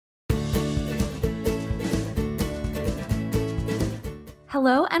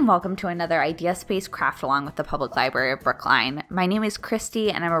Hello and welcome to another ideaSPACE craft along with the Public Library of Brookline. My name is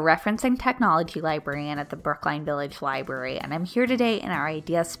Christy and I'm a referencing technology librarian at the Brookline Village Library, and I'm here today in our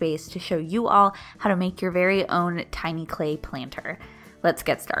ideaSPACE to show you all how to make your very own tiny clay planter. Let's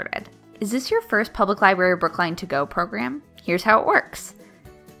get started. Is this your first Public Library of Brookline to go program? Here's how it works.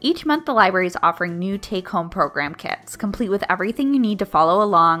 Each month the library is offering new take-home program kits, complete with everything you need to follow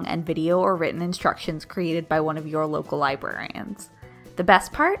along and video or written instructions created by one of your local librarians. The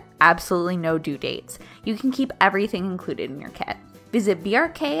best part? Absolutely no due dates. You can keep everything included in your kit. Visit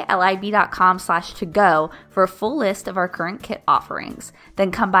brklib.com/to-go for a full list of our current kit offerings.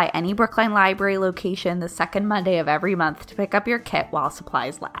 Then come by any Brookline Library location the second Monday of every month to pick up your kit while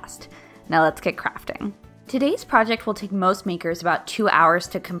supplies last. Now let's get crafting. Today's project will take most makers about 2 hours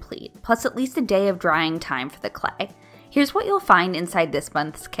to complete, plus at least a day of drying time for the clay. Here's what you'll find inside this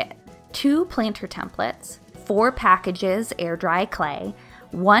month's kit. 2 planter templates, 4 packages air dry clay,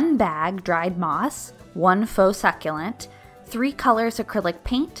 1 bag dried moss, 1 faux succulent, 3 colors acrylic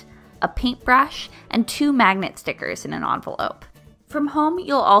paint, a paintbrush, and 2 magnet stickers in an envelope. From home,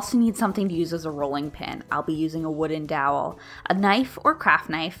 you'll also need something to use as a rolling pin. I'll be using a wooden dowel, a knife or craft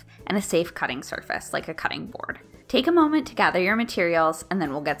knife, and a safe cutting surface like a cutting board. Take a moment to gather your materials and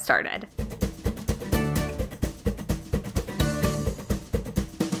then we'll get started.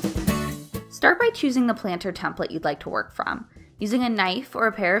 Start by choosing the planter template you'd like to work from. Using a knife or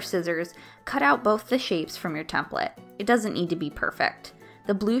a pair of scissors, cut out both the shapes from your template. It doesn't need to be perfect.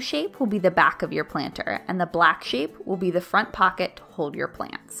 The blue shape will be the back of your planter, and the black shape will be the front pocket to hold your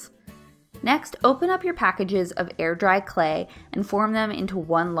plants. Next, open up your packages of air dry clay and form them into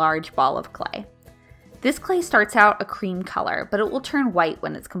one large ball of clay. This clay starts out a cream color, but it will turn white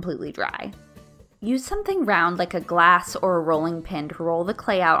when it's completely dry. Use something round like a glass or a rolling pin to roll the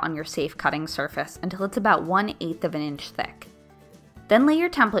clay out on your safe cutting surface until it's about 1/8 of an inch thick. Then lay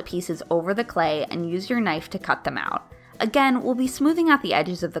your template pieces over the clay and use your knife to cut them out. Again, we'll be smoothing out the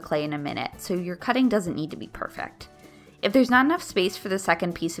edges of the clay in a minute, so your cutting doesn't need to be perfect. If there's not enough space for the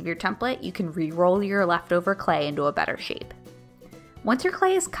second piece of your template, you can re-roll your leftover clay into a better shape. Once your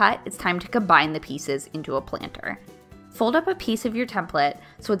clay is cut, it's time to combine the pieces into a planter. Fold up a piece of your template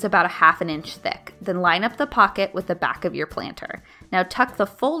so it's about 1/2 inch thick, then line up the pocket with the back of your planter. Now tuck the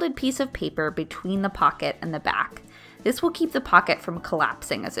folded piece of paper between the pocket and the back. This will keep the pocket from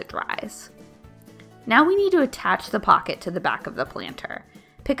collapsing as it dries. Now we need to attach the pocket to the back of the planter.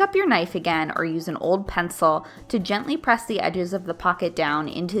 Pick up your knife again or use an old pencil to gently press the edges of the pocket down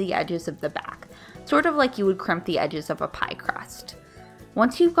into the edges of the back, sort of like you would crimp the edges of a pie crust.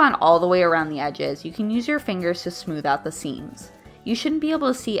 Once you've gone all the way around the edges, you can use your fingers to smooth out the seams. You shouldn't be able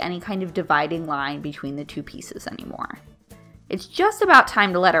to see any kind of dividing line between the two pieces anymore. It's just about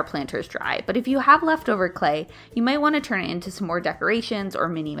time to let our planters dry, but if you have leftover clay, you might want to turn it into some more decorations or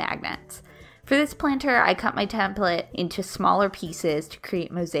mini magnets. For this planter, I cut my template into smaller pieces to create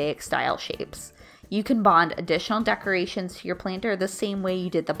mosaic style shapes. You can bond additional decorations to your planter the same way you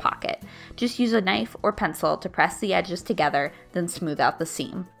did the pocket. Just use a knife or pencil to press the edges together, then smooth out the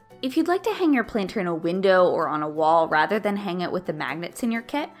seam. If you'd like to hang your planter in a window or on a wall rather than hang it with the magnets in your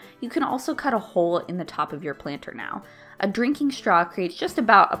kit, you can also cut a hole in the top of your planter now. A drinking straw creates just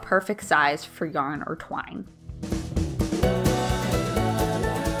about a perfect size for yarn or twine.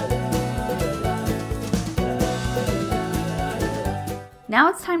 Now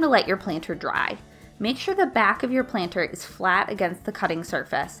it's time to let your planter dry. Make sure the back of your planter is flat against the cutting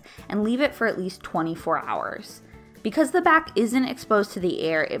surface and leave it for at least 24 hours. Because the back isn't exposed to the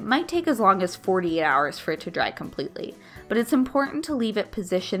air, it might take as long as 48 hours for it to dry completely, but it's important to leave it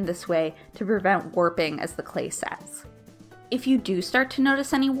positioned this way to prevent warping as the clay sets. If you do start to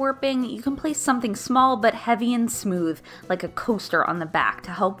notice any warping, you can place something small but heavy and smooth, like a coaster on the back,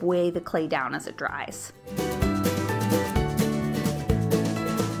 to help weigh the clay down as it dries.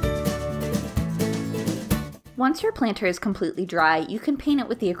 Once your planter is completely dry, you can paint it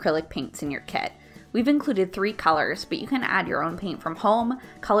with the acrylic paints in your kit. We've included 3 colors, but you can add your own paint from home,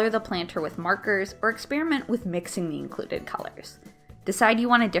 color the planter with markers, or experiment with mixing the included colors. Decide you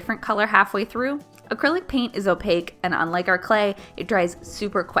want a different color halfway through? Acrylic paint is opaque, and unlike our clay, it dries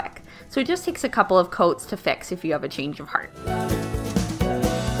super quick, so it just takes a couple of coats to fix if you have a change of heart.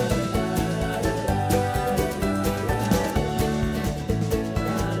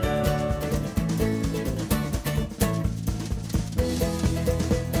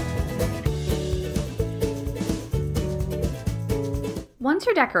 Once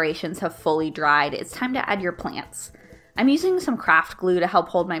your decorations have fully dried, it's time to add your plants. I'm using some craft glue to help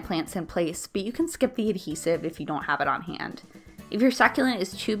hold my plants in place, but you can skip the adhesive if you don't have it on hand. If your succulent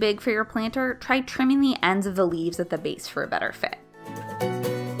is too big for your planter, try trimming the ends of the leaves at the base for a better fit.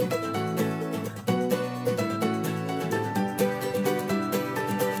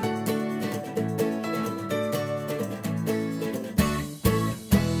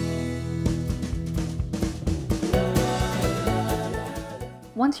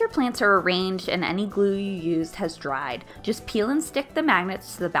 Once your plants are arranged and any glue you used has dried, just peel and stick the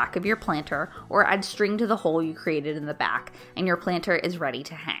magnets to the back of your planter or add string to the hole you created in the back, and your planter is ready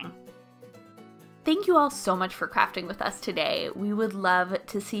to hang. Thank you all so much for crafting with us today. We would love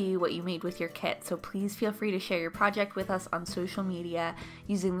to see what you made with your kit, so please feel free to share your project with us on social media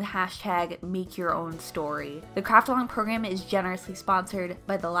using the hashtag #MakeYourOwnStory. The Craft Along program is generously sponsored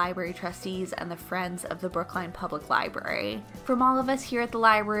by the library trustees and the Friends of the Brookline Public Library. From all of us here at the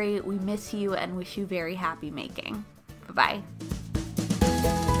library, we miss you and wish you very happy making. Bye-bye.